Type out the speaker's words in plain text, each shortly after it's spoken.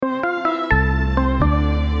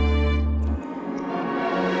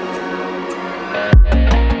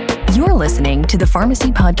listening to the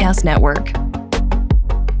Pharmacy Podcast Network.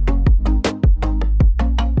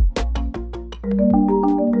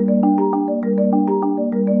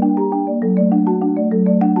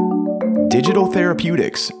 Digital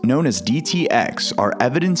therapeutics, known as DTX, are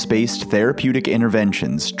evidence-based therapeutic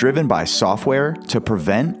interventions driven by software to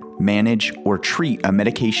prevent, manage, or treat a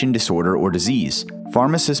medication disorder or disease.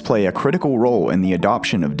 Pharmacists play a critical role in the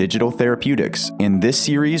adoption of digital therapeutics, and this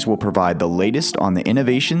series will provide the latest on the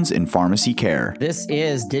innovations in pharmacy care. This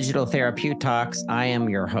is Digital Therapeutalks. I am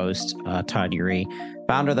your host, Todd Urey,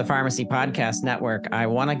 founder of the Pharmacy Podcast Network. I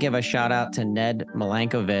want to give a shout out to Ned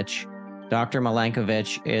Milankovich. Dr.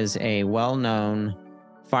 Milankovich is a well-known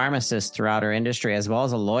pharmacist throughout our industry, as well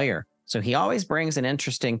as a lawyer. So he always brings an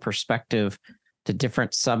interesting perspective to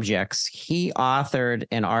different subjects. He authored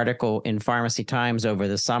an article in Pharmacy Times over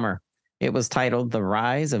the summer. It was titled, "The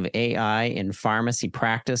Rise of AI in Pharmacy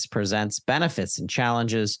Practice Presents Benefits and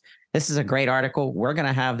Challenges." This is a great article. We're going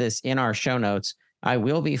to have this in our show notes. I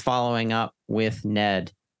will be following up with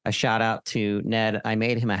Ned. A shout out to Ned. I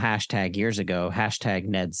made him a hashtag years ago, hashtag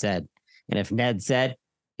Ned Said. And if Ned said,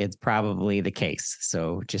 it's probably the case.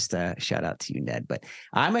 So just a shout out to you, Ned. But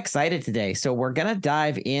I'm excited today. So we're going to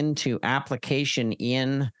dive into application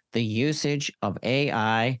in the usage of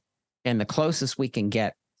AI. And the closest we can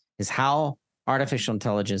get is how artificial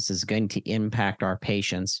intelligence is going to impact our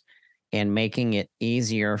patients and making it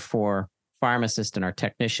easier for pharmacists and our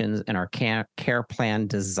technicians and our care plan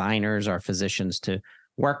designers, our physicians to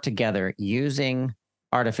work together using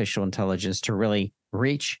artificial intelligence to really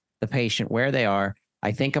reach the patient where they are.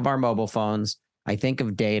 I think of our mobile phones. I think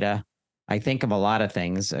of data. I think of a lot of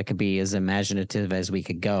things. It could be as imaginative as we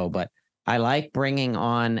could go, but I like bringing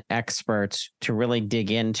on experts to really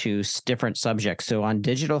dig into different subjects. So on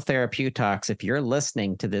Digital Therapeutalks, if you're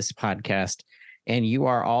listening to this podcast and you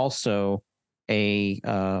are also a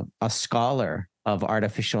scholar of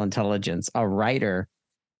artificial intelligence, a writer,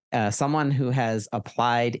 someone who has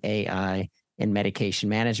applied AI in medication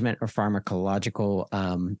management or pharmacological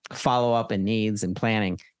follow-up and needs and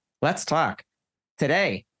planning. Let's talk.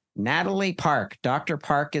 Today, Natalie Park. Dr.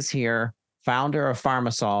 Park is here, founder of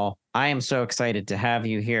Pharmasol. I am so excited to have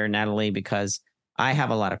you here, Natalie, because I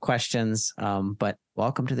have a lot of questions, but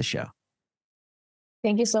welcome to the show.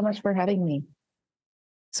 Thank you so much for having me.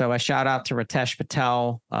 So a shout out to Ritesh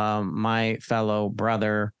Patel, my fellow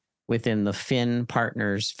brother within the Finn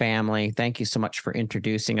Partners family. Thank you so much for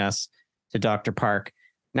introducing us to Dr. Park.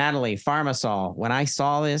 Natalie, Pharmasol, when I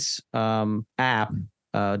saw this app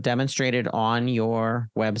demonstrated on your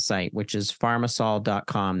website, which is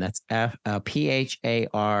pharmasol.com, that's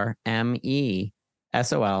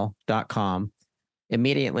PHARMESOL.com,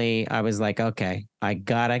 immediately I was like, okay, I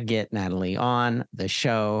gotta get Natalie on the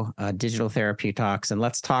show, Digital Therapeutalks, and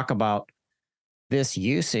let's talk about this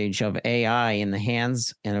usage of AI in the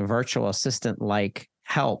hands and a virtual assistant-like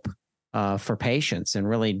help for patients and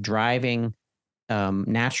really driving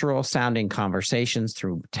natural sounding conversations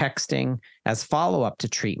through texting as follow-up to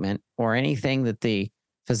treatment or anything that the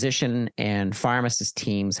physician and pharmacist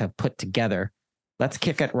teams have put together. Let's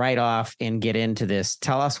kick it right off and get into this.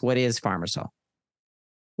 Tell us, what is Pharmasol?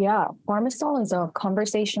 Yeah, Pharmasol is a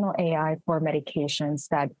conversational AI for medications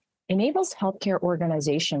that enables healthcare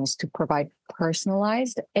organizations to provide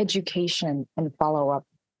personalized education and follow-up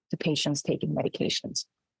to patients taking medications.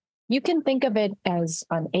 You can think of it as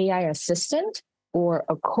an AI assistant or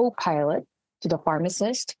a co-pilot to the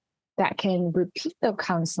pharmacist that can repeat the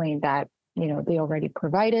counseling that they already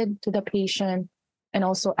provided to the patient and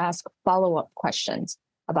also ask follow-up questions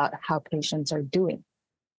about how patients are doing.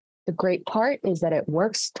 The great part is that it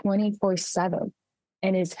works 24/7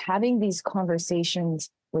 and is having these conversations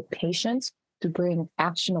with patients to bring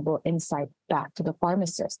actionable insight back to the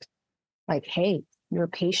pharmacist. Like, hey, your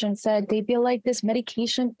patient said they feel like this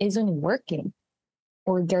medication isn't working,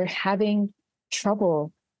 or they're having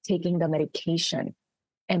trouble taking the medication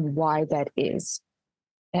and why that is.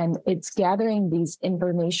 And it's gathering these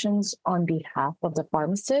informations on behalf of the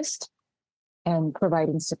pharmacist and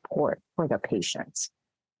providing support for the patients.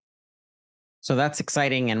 So that's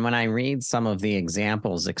exciting. And when I read some of the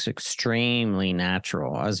examples, it's extremely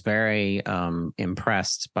natural. I was very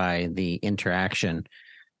impressed by the interaction.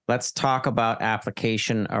 Let's talk about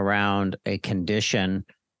application around a condition,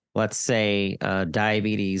 let's say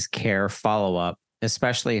diabetes care follow-up,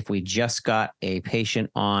 especially if we just got a patient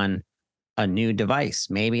on a new device.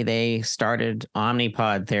 Maybe they started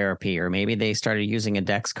Omnipod therapy, or maybe they started using a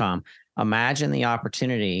Dexcom. Imagine the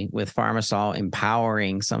opportunity with Pharmasol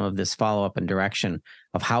empowering some of this follow-up and direction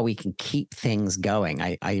of how we can keep things going.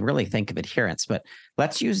 I really think of adherence, but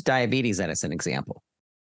let's use diabetes as an example.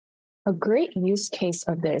 A great use case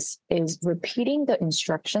of this is repeating the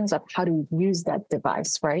instructions of how to use that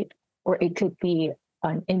device, right? Or it could be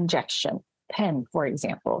an injection pen, for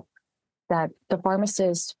example, that the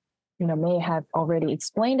pharmacist, may have already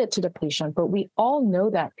explained it to the patient, but we all know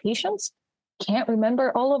that patients can't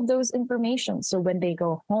remember all of those information. So when they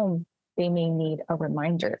go home, they may need a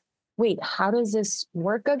reminder. Wait, how does this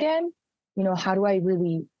work again? How do I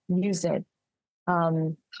really use it?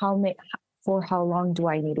 For how long do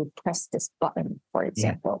I need to press this button, for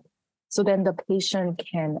example? So then the patient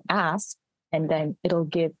can ask, and then it'll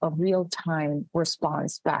give a real-time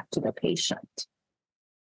response back to the patient.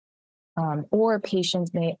 Or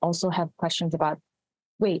patients may also have questions about,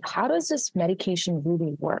 wait, how does this medication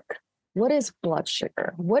really work? What is blood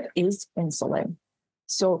sugar? What is insulin?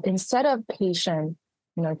 So instead of patient,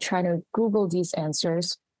 trying to Google these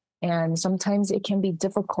answers, and sometimes it can be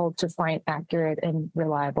difficult to find accurate and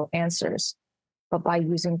reliable answers. But by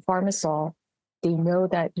using Pharmasol, they know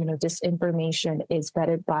that, this information is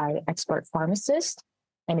vetted by expert pharmacists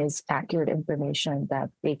and is accurate information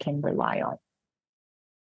that they can rely on.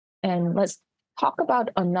 And let's talk about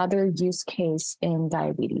another use case in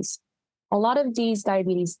diabetes. A lot of these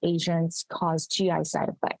diabetes agents cause GI side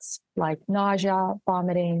effects like nausea,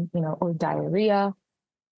 vomiting, or diarrhea.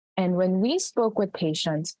 And when we spoke with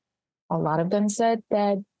patients, a lot of them said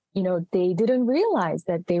that, they didn't realize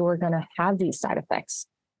that they were going to have these side effects.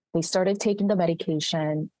 They started taking the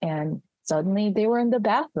medication and suddenly they were in the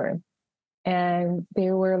bathroom and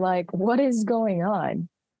they were like, what is going on?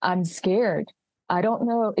 I'm scared. I don't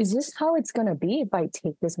know. Is this how it's going to be if I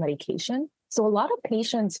take this medication? So a lot of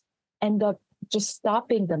patients end up just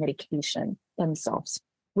stopping the medication themselves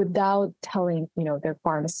without telling, their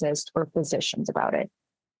pharmacist or physicians about it.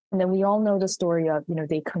 And then we all know the story of,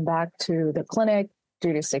 they come back to the clinic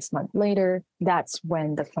 3 to 6 months later. That's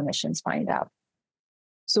when the clinicians find out.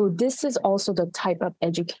 So this is also the type of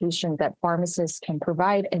education that pharmacists can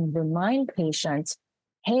provide and remind patients,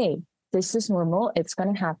 hey, this is normal. It's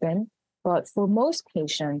going to happen. But for most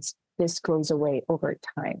patients, this goes away over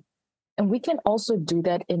time. And we can also do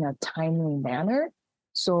that in a timely manner.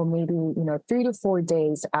 So maybe, 3 to 4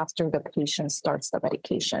 days after the patient starts the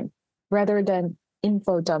medication, rather than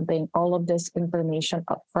info dumping all of this information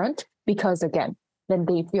up front, because again, then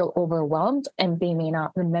they feel overwhelmed and they may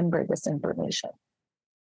not remember this information.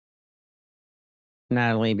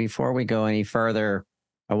 Natalie, before we go any further,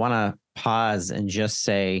 I want to pause and just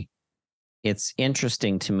say it's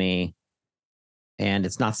interesting to me, and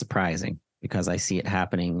it's not surprising because I see it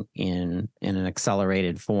happening in an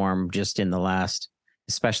accelerated form just in the last,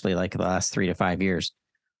 especially like the last 3 to 5 years.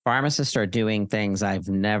 Pharmacists are doing things I've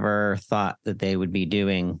never thought that they would be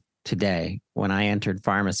doing today when I entered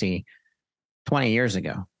pharmacy 20 years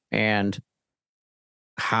ago. And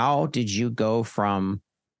how did you go from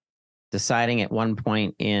deciding at one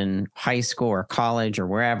point in high school or college or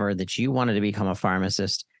wherever that you wanted to become a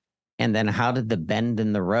pharmacist? And then how did the bend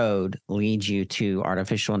in the road lead you to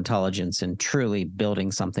artificial intelligence and truly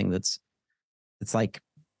building something it's like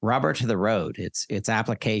rubber to the road? It's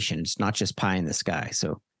application. It's not just pie in the sky.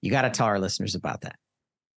 So you got to tell our listeners about that.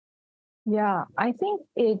 Yeah, I think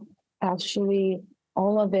it actually,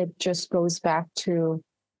 all of it just goes back to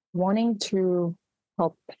wanting to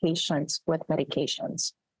help patients with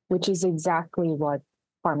medications, which is exactly what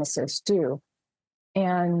pharmacists do.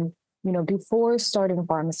 And, before starting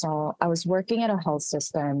Pharmasol, I was working at a health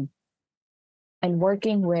system and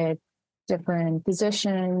working with different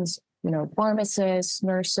physicians, pharmacists,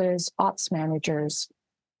 nurses, ops managers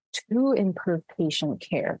to improve patient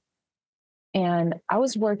care. And I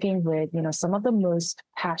was working with, some of the most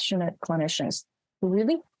passionate clinicians who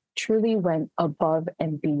really truly went above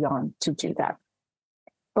and beyond to do that.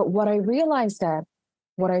 But what I realized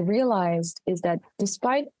is that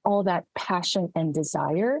despite all that passion and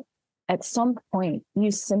desire, at some point,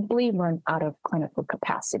 you simply run out of clinical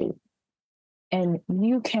capacity. And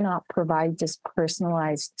you cannot provide this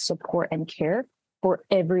personalized support and care for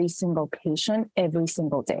every single patient every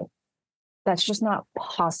single day. That's just not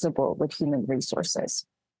possible with human resources.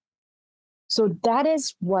 So that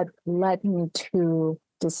is what led me to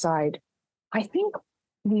decide, I think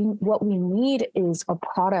what we need is a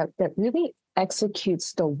product that really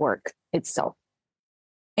executes the work itself.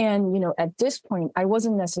 And, at this point, I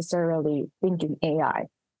wasn't necessarily thinking AI.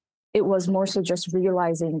 It was more so just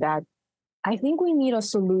realizing that I think we need a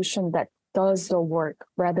solution that does the work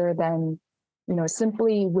rather than,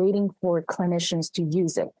 simply waiting for clinicians to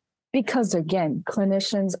use it. Because again,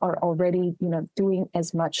 clinicians are already, doing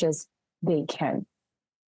as much as they can.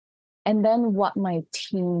 And then what my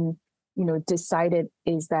team, decided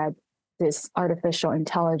is that this artificial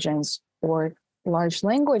intelligence or large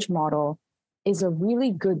language model is a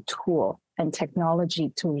really good tool and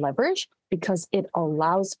technology to leverage because it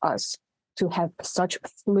allows us to have such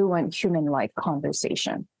fluent human-like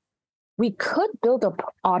conversation. We could build an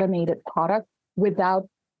automated product without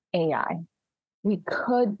AI. We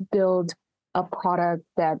could build a product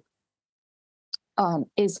that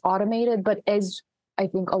is automated, but as I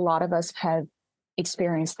think a lot of us have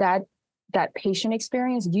experienced, that patient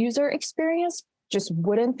experience, user experience just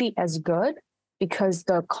wouldn't be as good because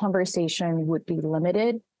the conversation would be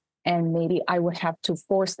limited, and maybe I would have to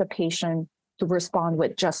force the patient to respond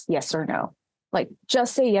with just yes or no. Like,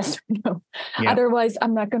 just say yes or no. Yeah. Otherwise,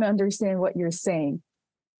 I'm not going to understand what you're saying.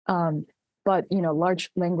 But large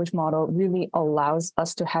language model really allows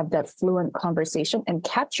us to have that fluent conversation and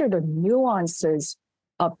capture the nuances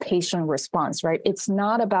of patient response, right? It's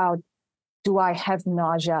not about, do I have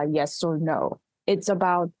nausea, yes or no? It's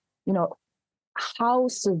about, how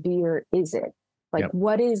severe is it? Like, Yep.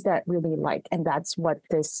 What is that really like? And that's what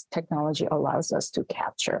this technology allows us to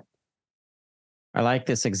capture. I like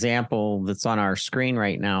this example that's on our screen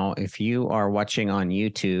right now. If you are watching on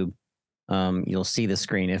YouTube, you'll see the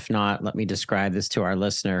screen. If not, let me describe this to our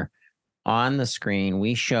listener. On the screen,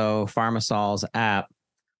 we show Pharmasol's app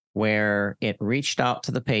where it reached out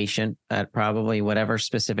to the patient at probably whatever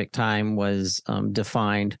specific time was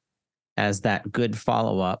defined as that good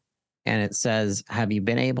follow-up. And it says, have you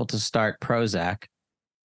been able to start Prozac?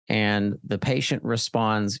 And the patient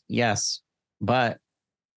responds, yes, but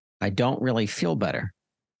I don't really feel better.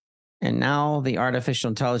 And now the artificial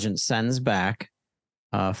intelligence sends back,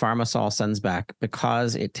 Pharmasol sends back,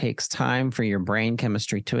 because it takes time for your brain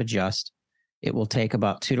chemistry to adjust. It will take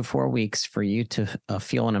about 2 to 4 weeks for you to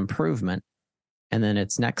feel an improvement. And then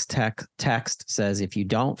its next text says, if you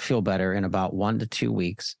don't feel better in about 1 to 2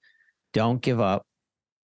 weeks, don't give up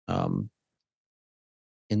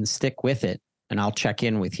and stick with it, and I'll check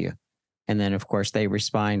in with you. And then, of course, they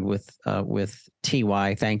respond with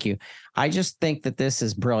TY, thank you. I just think that this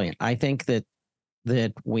is brilliant. I think that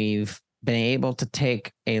we've been able to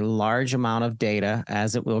take a large amount of data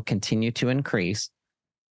as it will continue to increase.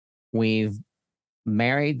 We've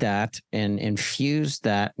married that and infused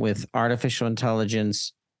that with artificial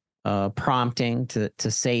intelligence prompting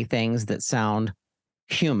to say things that sound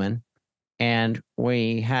human. And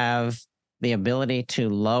we have the ability to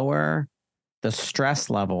lower the stress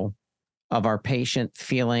level of our patient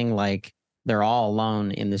feeling like they're all alone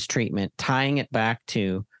in this treatment, tying it back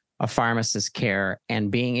to a pharmacist's care and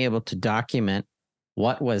being able to document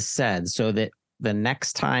what was said so that the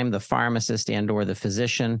next time the pharmacist and or the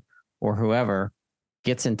physician or whoever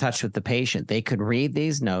gets in touch with the patient, they could read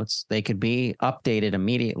these notes, they could be updated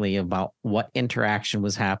immediately about what interaction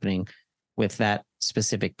was happening with that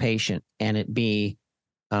specific patient, and it be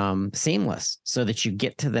seamless so that you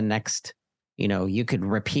get to the next, you could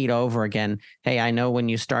repeat over again. Hey, I know when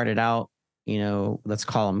you started out, let's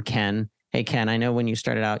call him Ken. Hey, Ken, I know when you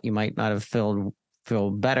started out, you might not have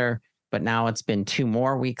feel better, but now it's been 2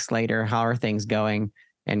 more weeks later. How are things going?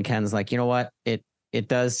 And Ken's like, you know what? It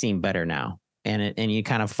does seem better now. And you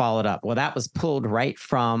kind of followed up. Well, that was pulled right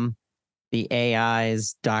from the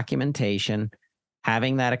AI's documentation,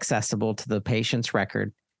 having that accessible to the patient's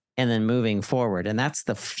record, and then moving forward. And that's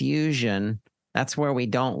the fusion. That's where we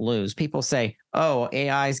don't lose. People say, oh,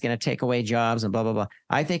 AI is going to take away jobs and blah, blah, blah.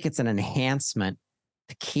 I think it's an enhancement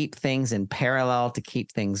to keep things in parallel, to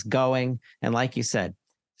keep things going. And like you said,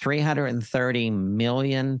 330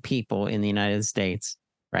 million people in the United States,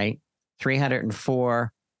 right?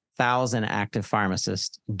 304,000 active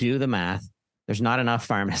pharmacists. Do the math. There's not enough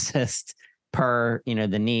pharmacists per,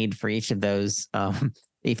 the need for each of those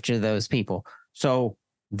people. So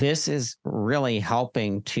this is really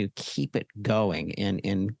helping to keep it going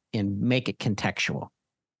and make it contextual.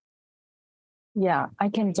 Yeah, I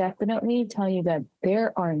can definitely tell you that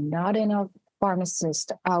there are not enough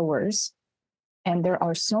pharmacist hours, and there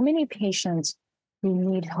are so many patients who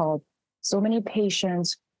need help, so many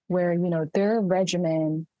patients where, their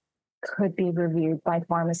regimen could be reviewed by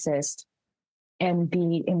pharmacists and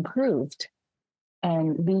be improved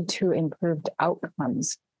and lead to improved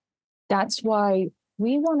outcomes. That's why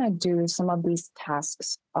we want to do some of these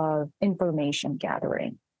tasks of information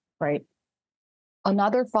gathering, right?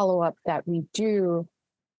 Another follow-up that we do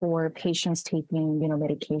for patients taking,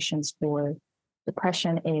 medications for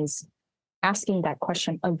depression is asking that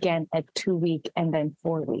question again at 2-week and then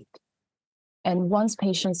 4-week. And once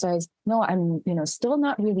patient says, no, I'm, still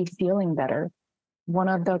not really feeling better, one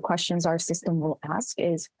of the questions our system will ask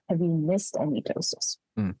is, have you missed any doses?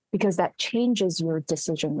 Because that changes your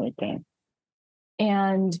decision-making.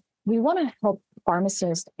 And we want to help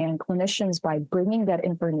pharmacists and clinicians by bringing that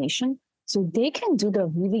information So they can do the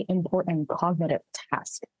really important cognitive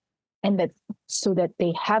task, and that so that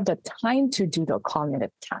they have the time to do the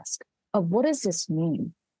cognitive task of what does this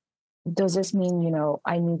mean? Does this mean,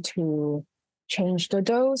 I need to change the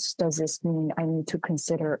dose? Does this mean I need to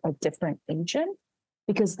consider a different agent?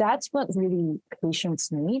 Because that's what really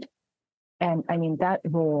patients need. And I mean, that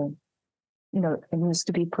role, it needs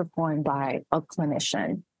to be performed by a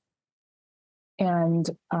clinician. And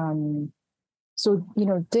so,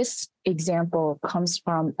 this example comes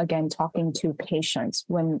from, again, talking to patients.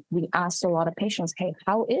 When we asked a lot of patients, hey,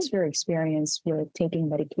 how is your experience with taking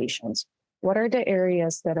medications? What are the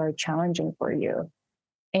areas that are challenging for you?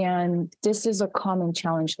 And this is a common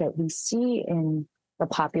challenge that we see in the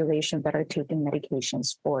population that are taking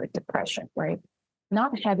medications for depression, right?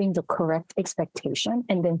 Not having the correct expectation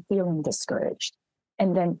and then feeling discouraged.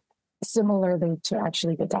 And then similarly to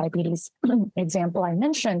actually the diabetes example I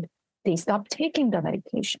mentioned, they stop taking the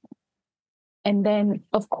medication. And then,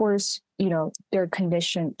 of course, their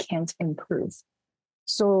condition can't improve.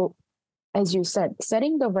 So as you said,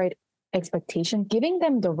 setting the right expectation, giving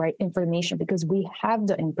them the right information, because we have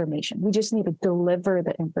the information. We just need to deliver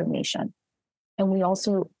the information. And we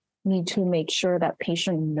also need to make sure that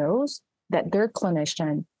patient knows that their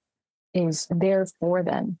clinician is there for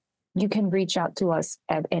them. You can reach out to us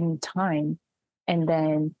at any time. And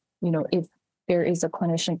then, if there is a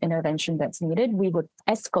clinician intervention that's needed, we would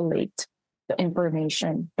escalate the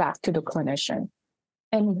information back to the clinician.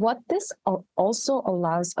 And what this also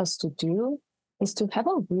allows us to do is to have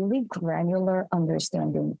a really granular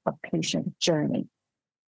understanding of patient journey.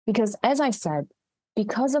 Because as I said,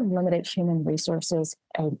 because of limited human resources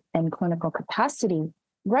and clinical capacity,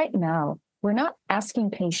 right now, we're not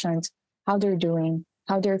asking patients how they're doing,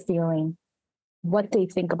 how they're feeling, what they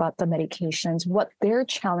think about the medications, what their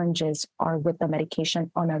challenges are with the medication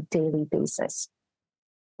on a daily basis.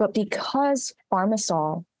 But because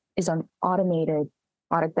Pharmasol is an automated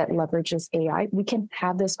product that leverages AI, we can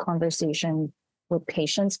have this conversation with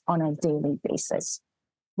patients on a daily basis.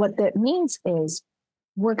 What that means is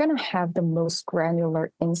we're going to have the most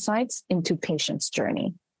granular insights into patients'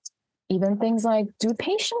 journey. Even things like, do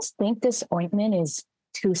patients think this ointment is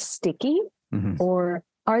too sticky? Mm-hmm. Or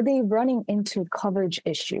are they running into coverage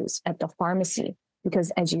issues at the pharmacy?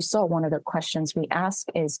 Because as you saw, one of the questions we ask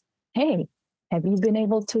is, hey, have you been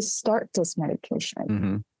able to start this medication?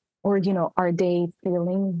 Mm-hmm. Or, are they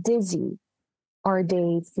feeling dizzy? Are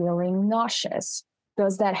they feeling nauseous?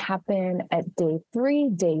 Does that happen at day 3,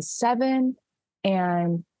 day 7?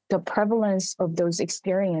 And the prevalence of those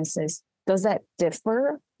experiences, does that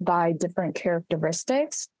differ by different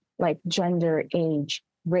characteristics like gender, age,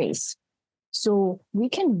 race? So we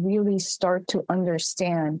can really start to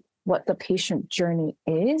understand what the patient journey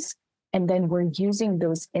is. And then we're using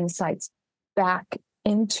those insights back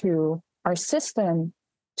into our system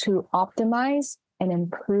to optimize and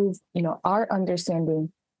improve, our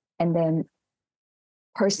understanding and then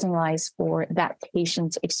personalize for that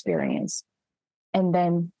patient's experience. And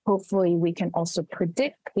then hopefully we can also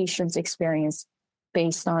predict patients' experience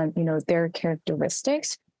based on, their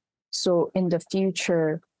characteristics. So in the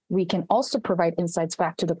future, we can also provide insights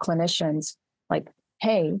back to the clinicians like,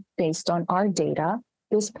 hey, based on our data,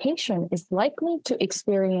 this patient is likely to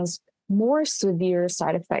experience more severe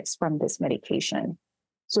side effects from this medication.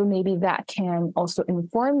 So maybe that can also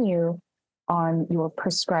inform you on your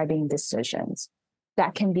prescribing decisions.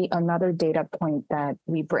 That can be another data point that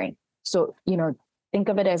we bring. So, think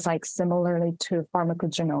of it as like similarly to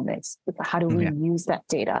pharmacogenomics. How do we use that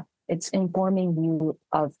data? It's informing you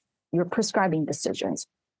of your prescribing decisions.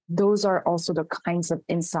 Those are also the kinds of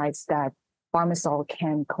insights that Pharmasol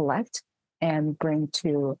can collect and bring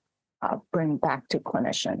back to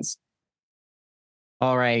clinicians.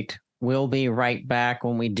 All right. We'll be right back.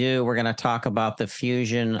 When we do, we're going to talk about the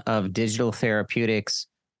fusion of digital therapeutics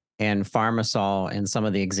and Pharmasol and some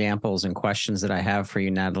of the examples and questions that I have for you,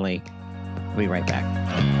 Natalie. We'll be right back.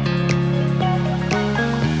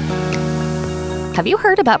 Have you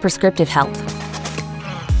heard about Prescriptive Health?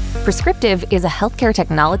 Prescriptive is a healthcare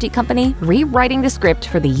technology company rewriting the script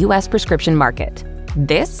for the U.S. prescription market.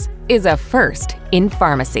 This is a first in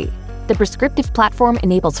pharmacy. The Prescriptive platform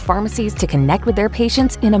enables pharmacies to connect with their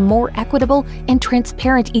patients in a more equitable and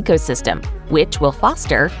transparent ecosystem, which will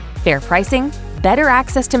foster fair pricing, better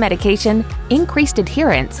access to medication, increased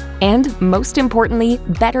adherence, and, most importantly,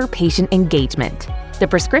 better patient engagement. The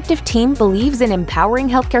Prescriptive team believes in empowering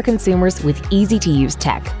healthcare consumers with easy-to-use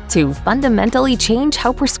tech to fundamentally change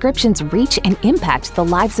how prescriptions reach and impact the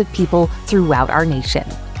lives of people throughout our nation.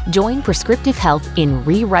 Join Prescriptive Health in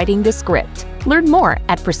rewriting the script. Learn more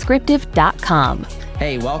at prescriptive.com.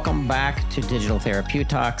 Hey, welcome back to Digital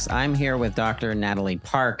Therapeutalks. I'm here with Dr. Natalie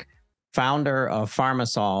Park, founder of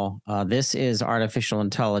Pharmasol. This is artificial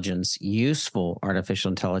intelligence, useful artificial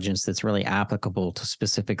intelligence that's really applicable to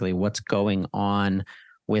specifically what's going on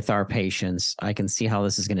with our patients. I can see how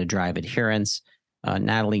this is going to drive adherence.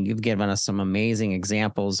 Natalie, you've given us some amazing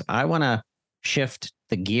examples. I want to shift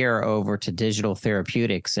the gear over to digital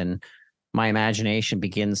therapeutics, and my imagination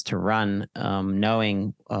begins to run,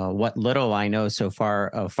 knowing what little I know so far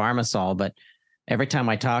of Pharmasol. But every time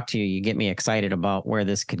I talk to you, you get me excited about where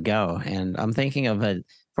this could go. And I'm thinking of,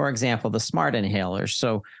 for example, the smart inhalers.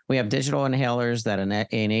 So we have digital inhalers that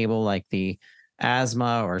enable like the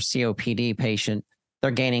asthma or COPD patient.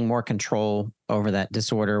 They're gaining more control over that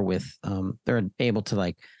disorder with, they're able to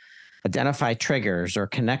like identify triggers or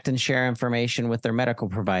connect and share information with their medical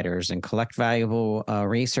providers and collect valuable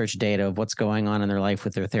research data of what's going on in their life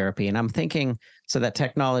with their therapy. And I'm thinking, so that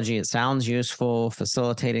technology, it sounds useful,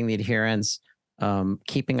 facilitating the adherence,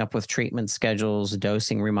 keeping up with treatment schedules,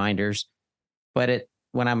 dosing reminders. But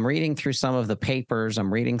when I'm reading through some of the papers,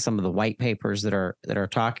 I'm reading some of the white papers that are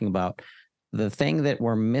talking about, the thing that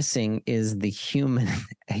we're missing is the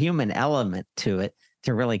human element to it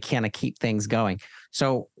to really kind of keep things going.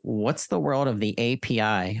 So what's the world of the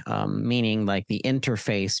API, meaning like the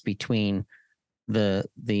interface between the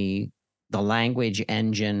language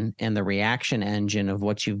engine and the reaction engine of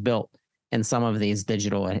what you've built in some of these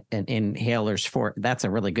digital inhalers for? That's a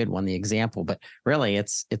really good one, the example, but really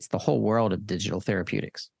it's the whole world of digital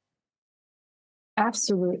therapeutics.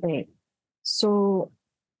 Absolutely. So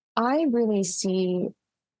I really see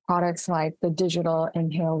products like the digital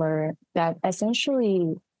inhaler that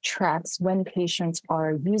essentially tracks when patients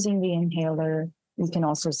are using the inhaler. We can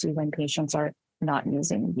also see when patients are not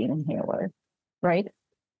using the inhaler, right?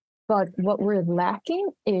 But what we're lacking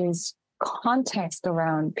is context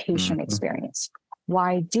around patient experience.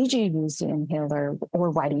 Why did you use the inhaler, or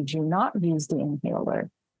why did you not use the inhaler?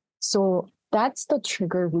 So that's the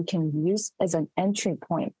trigger we can use as an entry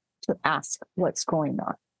point to ask what's going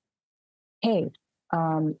on. Hey,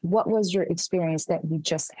 what was your experience that you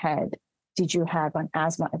just had? Did you have an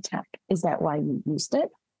asthma attack? Is that why you used it?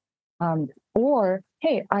 Or,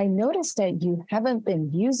 hey, I noticed that you haven't been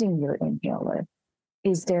using your inhaler.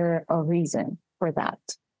 Is there a reason for that?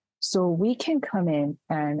 So we can come in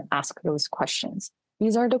and ask those questions.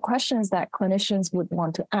 These are the questions that clinicians would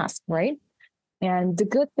want to ask, right? And the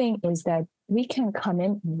good thing is that we can come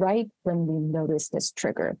in right when we notice this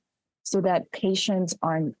trigger, so that patients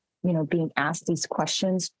aren't being asked these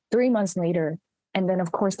questions 3 months later. And then,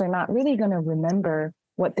 of course, they're not really going to remember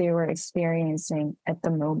what they were experiencing at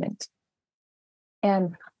the moment.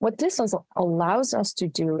 And what this allows us to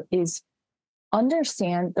do is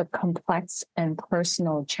understand the complex and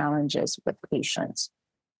personal challenges with patients.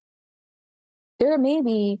 There may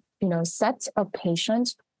be, sets of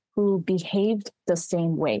patients who behaved the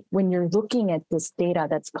same way when you're looking at this data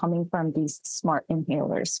that's coming from these smart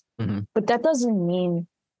inhalers. Mm-hmm. But that doesn't mean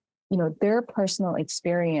their personal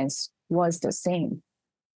experience was the same.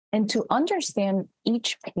 And to understand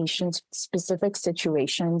each patient's specific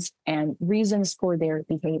situations and reasons for their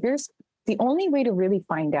behaviors, the only way to really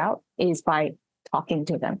find out is by talking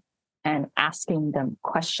to them and asking them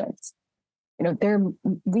questions.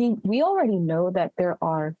 We already know that there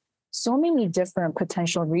are so many different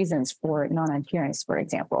potential reasons for non-adherence, for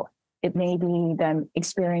example. It may be them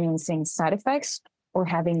experiencing side effects or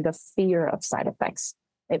having the fear of side effects.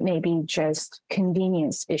 It may be just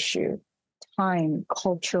convenience issue, time,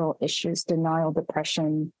 cultural issues, denial,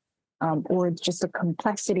 depression, or just the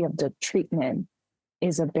complexity of the treatment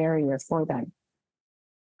is a barrier for them.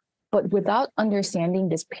 But without understanding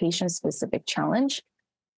this patient-specific challenge,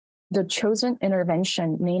 the chosen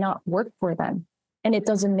intervention may not work for them. And it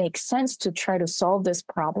doesn't make sense to try to solve this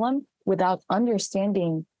problem without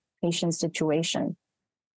understanding patient's situation.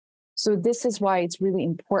 So this is why it's really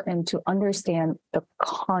important to understand the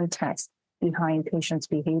context behind patients'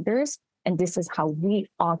 behaviors. And this is how we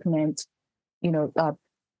augment,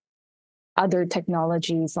 other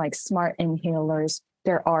technologies like smart inhalers.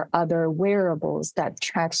 There are other wearables that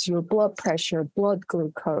tracks your blood pressure, blood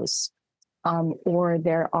glucose, or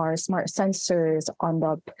there are smart sensors on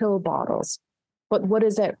the pill bottles. But what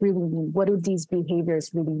does that really mean? What do these behaviors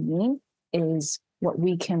really mean is what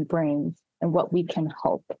we can bring and what we can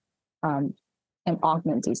help and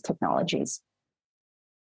augment these technologies.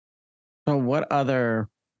 So what other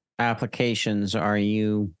applications are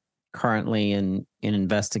you currently in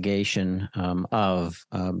investigation of,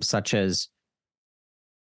 such as,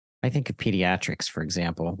 I think of pediatrics, for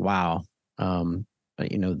example? Wow.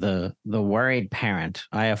 The worried parent.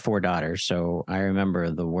 I have 4 daughters, so I remember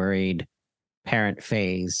the worried parent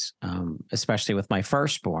phase, especially with my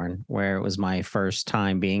firstborn, where it was my first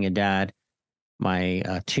time being a dad. My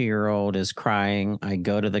 2-year-old is crying. I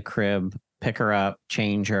go to the crib, pick her up,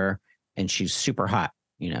 change her, and she's super hot.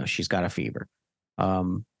 She's got a fever.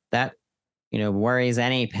 That worries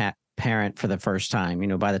any parent for the first time.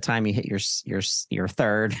 By the time you hit your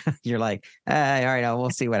third, you're like, all right, we'll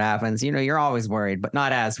see what happens. You're always worried, but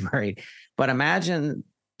not as worried. But imagine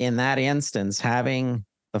in that instance having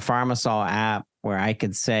the Pharmasol app where I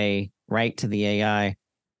could say right to the AI,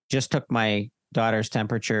 just took my daughter's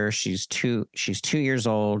temperature. She's 2 years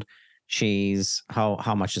old. She's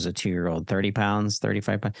how much is a 2-year-old? 30 pounds,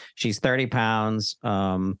 35 pounds. She's 30 pounds.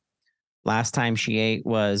 Last time she ate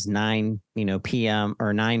was 9 p.m.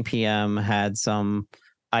 or 9 p.m. had some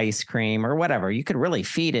ice cream or whatever. You could really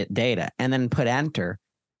feed it data and then put enter.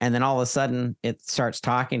 And then all of a sudden it starts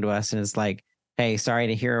talking to us and it's like, hey, sorry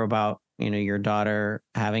to hear about, your daughter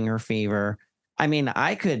having her fever. I mean,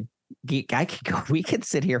 we could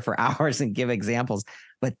sit here for hours and give examples,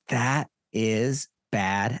 but that is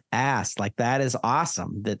badass. Like that is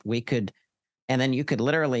awesome that we could. And then you could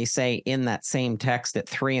literally say in that same text at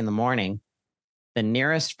 3 a.m, the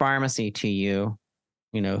nearest pharmacy to you,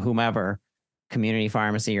 whomever, community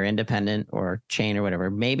pharmacy or independent or chain or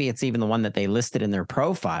whatever, maybe it's even the one that they listed in their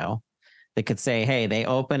profile that could say, hey, they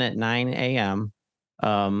open at 9 a.m.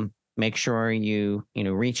 Make sure you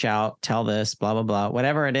reach out, tell this, blah, blah, blah,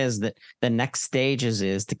 whatever it is that the next stages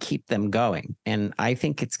is to keep them going. And I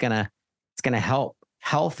think it's going to help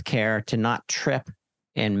healthcare to not trip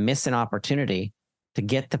and miss an opportunity to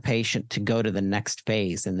get the patient to go to the next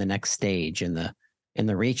phase and the next stage in the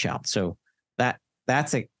reach out. So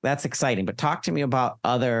that's exciting. But talk to me about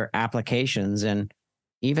other applications and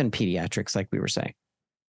even pediatrics, like we were saying.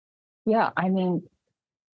 Yeah, I mean,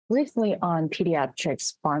 briefly on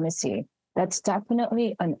pediatrics pharmacy, that's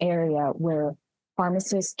definitely an area where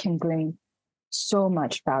pharmacists can bring so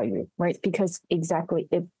much value, right? Because exactly,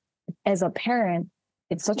 as a parent,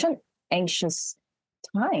 it's such an anxious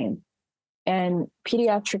time. And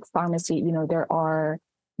pediatric pharmacy, there are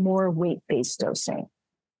more weight-based dosing.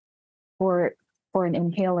 For an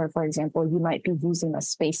inhaler, for example, you might be using a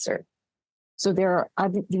spacer. So there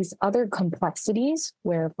are these other complexities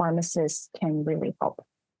where pharmacists can really help.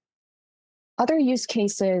 Other use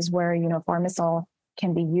cases where, Pharmasol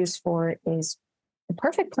can be used for is the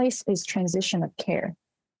perfect place is transition of care,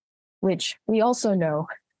 which we also know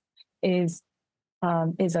is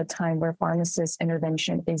a time where pharmacist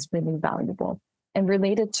intervention is really valuable. And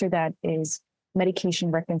related to that is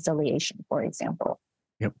medication reconciliation, for example.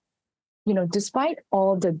 Yep. Despite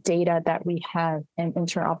all the data that we have and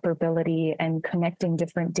interoperability and connecting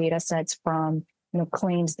different data sets from,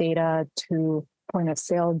 claims data to point of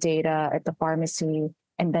sale data at the pharmacy,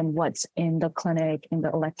 and then what's in the clinic in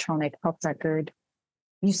the electronic health record,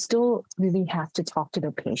 you still really have to talk to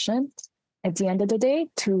the patient at the end of the day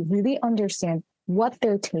to really understand what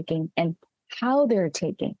they're taking and how they're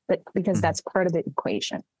taking, but because that's part of the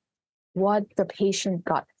equation. What the patient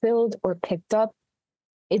got filled or picked up,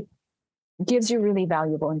 it gives you really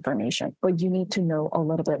valuable information, but you need to know a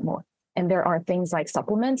little bit more. And there are things like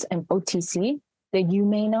supplements and OTC that you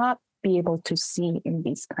may not be able to see in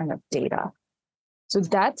these kind of data. So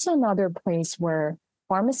that's another place where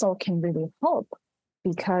Pharmasol can really help,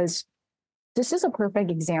 because this is a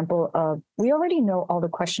perfect example of we already know all the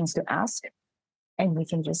questions to ask, and we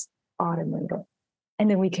can just automate it. And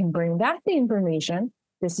then we can bring back the information.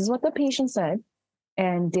 This is what the patient said.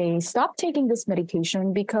 And they stopped taking this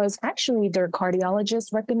medication because actually their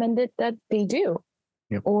cardiologist recommended that they do.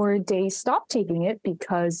 Yep. Or they stopped taking it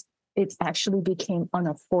because it actually became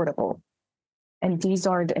unaffordable. And these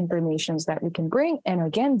are the informations that we can bring. And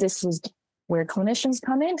again, this is where clinicians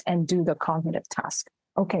come in and do the cognitive task.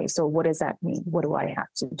 Okay, so what does that mean? What do I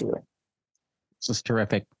have to do? This is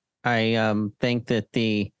terrific. I think that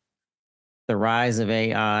the rise of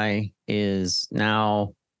AI is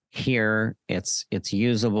now here. It's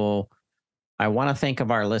usable. I want to think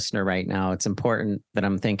of our listener right now. It's important that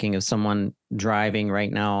I'm thinking of someone driving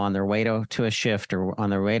right now on their way to a shift or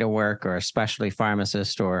on their way to work, or a specialty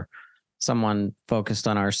pharmacist, or someone focused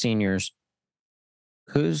on our seniors.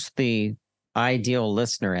 Who's the ideal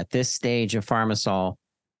listener at this stage of Pharmasol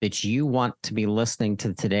that you want to be listening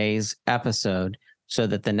to today's episode, so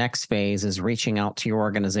that the next phase is reaching out to your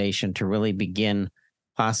organization to really begin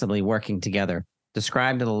possibly working together?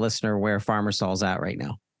 Describe to the listener where Pharmasol's at right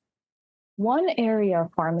now. One area of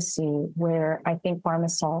pharmacy where I think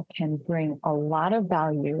Pharmasol can bring a lot of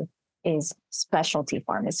value is specialty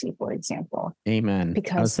pharmacy, for example. Amen.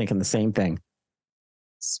 Because I was thinking the same thing.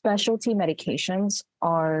 Specialty medications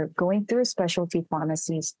are going through specialty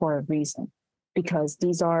pharmacies for a reason. because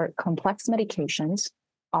these are complex medications,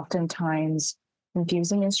 oftentimes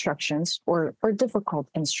confusing instructions or difficult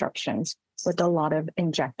instructions with a lot of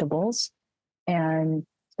injectables. And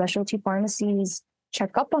specialty pharmacies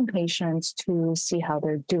check up on patients to see how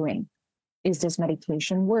they're doing. Is this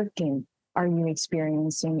medication working? Are you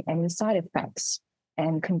experiencing any side effects?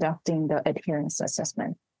 And conducting the adherence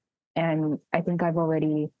assessment. And I think I've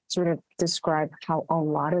already sort of described how a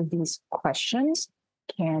lot of these questions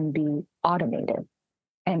can be automated.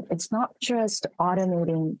 And it's not just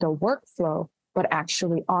automating the workflow, but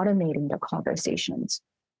actually automating the conversations.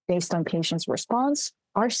 Based on patients' response,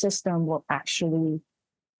 our system will actually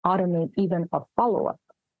automate even a follow-up.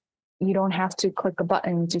 You don't have to click a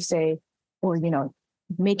button to say, or,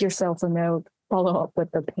 make yourself a note, follow up with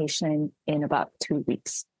the patient in about 2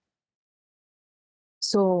 weeks.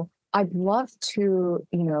 So I'd love to,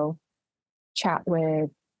 chat with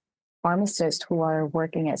pharmacists who are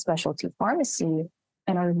working at specialty pharmacy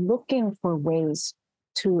and are looking for ways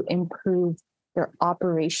to improve their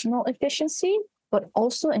operational efficiency, but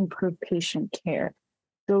also improve patient care.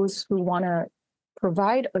 Those who want to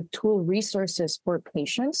provide a tool resources for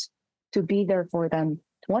patients to be there for them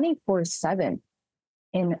 24/7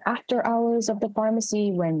 in after hours of the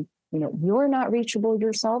pharmacy when you're not reachable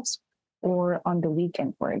yourselves, or on the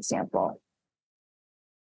weekend, for example.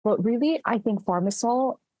 But really, I think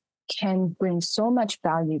Pharmasol can bring so much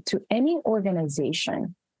value to any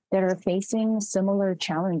organization that are facing similar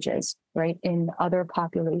challenges, right, in other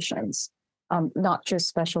populations, not just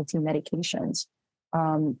specialty medications.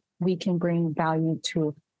 We can bring value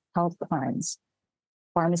to health plans,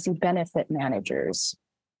 pharmacy benefit managers,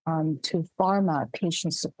 to pharma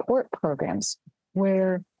patient support programs,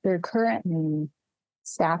 where they're currently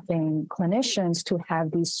staffing clinicians to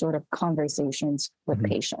have these sort of conversations with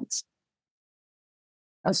patients.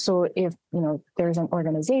 So if there's an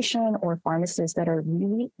organization or pharmacists that are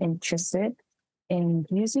really interested in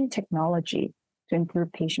using technology to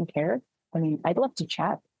improve patient care, I'd love to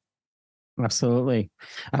chat. Absolutely.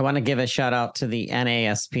 I want to give a shout out to the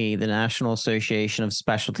NASP, the National Association of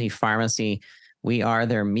Specialty Pharmacy. We are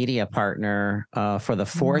their media partner for the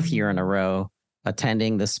fourth year in a row,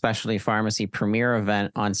 attending the Specialty Pharmacy Premier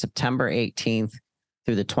event on September 18th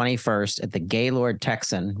through the 21st at the Gaylord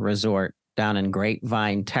Texan Resort down in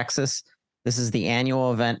Grapevine, Texas. This is the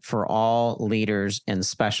annual event for all leaders in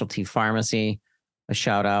specialty pharmacy. A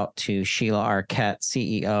shout out to Sheila Arquette,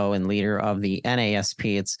 CEO and leader of the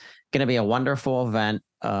NASP. It's going to be a wonderful event.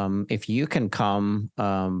 If you can come,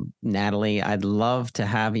 Natalie, I'd love to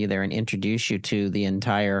have you there and introduce you to the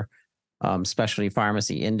entire specialty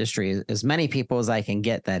pharmacy industry, as many people as I can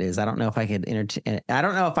get. That is, I don't know if I could I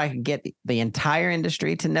don't know if I could get the entire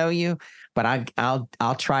industry to know you, but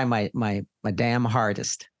I'll try my damn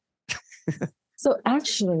hardest. So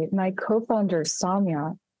actually, my co-founder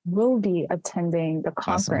Samya will be attending the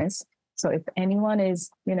conference. Awesome. So if anyone is,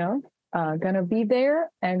 gonna be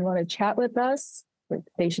there and want to chat with us,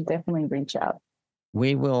 they should definitely reach out.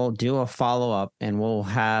 We will do a follow-up and we'll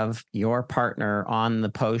have your partner on the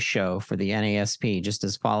post show for the NASP just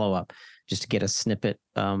as follow-up, just to get a snippet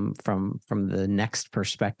from the next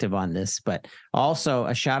perspective on this. But also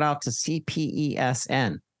a shout out to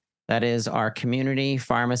CPESN. That is our Community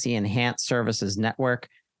Pharmacy Enhanced Services Network.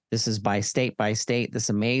 This is by state, this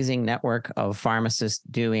amazing network of pharmacists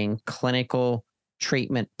doing clinical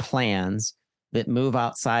treatment plans that move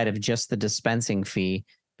outside of just the dispensing fee.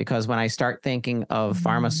 Because when I start thinking of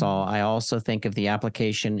Pharmasol, I also think of the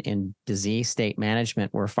application in disease state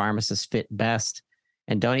management where pharmacists fit best.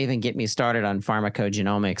 And don't even get me started on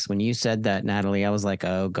pharmacogenomics. When you said that, Natalie, I was like,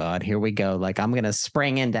 oh God, here we go. Like I'm going to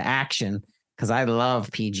spring into action because I love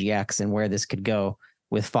PGX and where this could go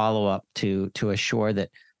with follow-up to assure that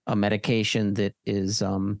a medication that is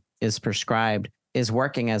prescribed is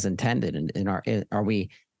working as intended.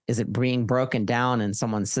 And is it being broken down in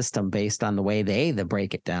someone's system based on the way they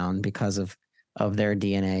break it down because of their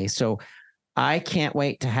DNA? So I can't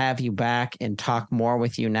wait to have you back and talk more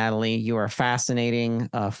with you, Natalie. You are fascinating.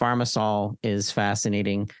 Pharmasol is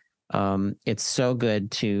fascinating. It's so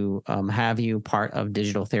good to have you part of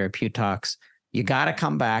Digital Therapeutalks. You got to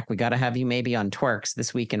come back. We got to have you maybe on Twerks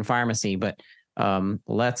This Week in Pharmacy, but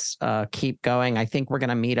let's keep going. I think we're going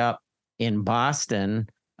to meet up in Boston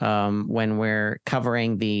when we're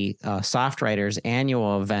covering the SoftWriters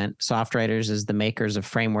annual event. SoftWriters is the makers of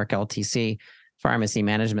Framework LTC pharmacy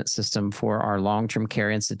management system for our long-term care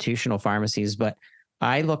institutional pharmacies. But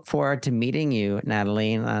I look forward to meeting you,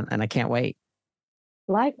 Natalie, and I can't wait.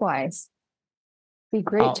 Likewise. Be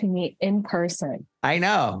great to meet in person. I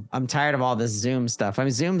know. I'm tired of all this Zoom stuff. I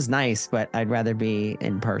mean, Zoom's nice, but I'd rather be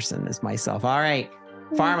in person as myself. All right.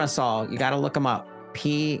 Pharmasol, you got to look them up.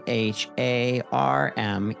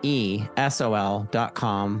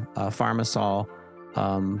 PHARMESOL.com,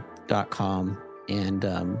 pharmasol.com. And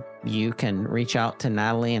you can reach out to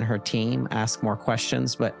Natalie and her team, ask more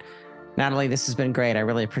questions. But Natalie, this has been great. I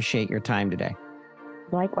really appreciate your time today.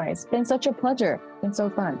 Likewise. It's been such a pleasure. It's been so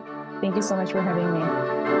fun. Thank you so much for having me.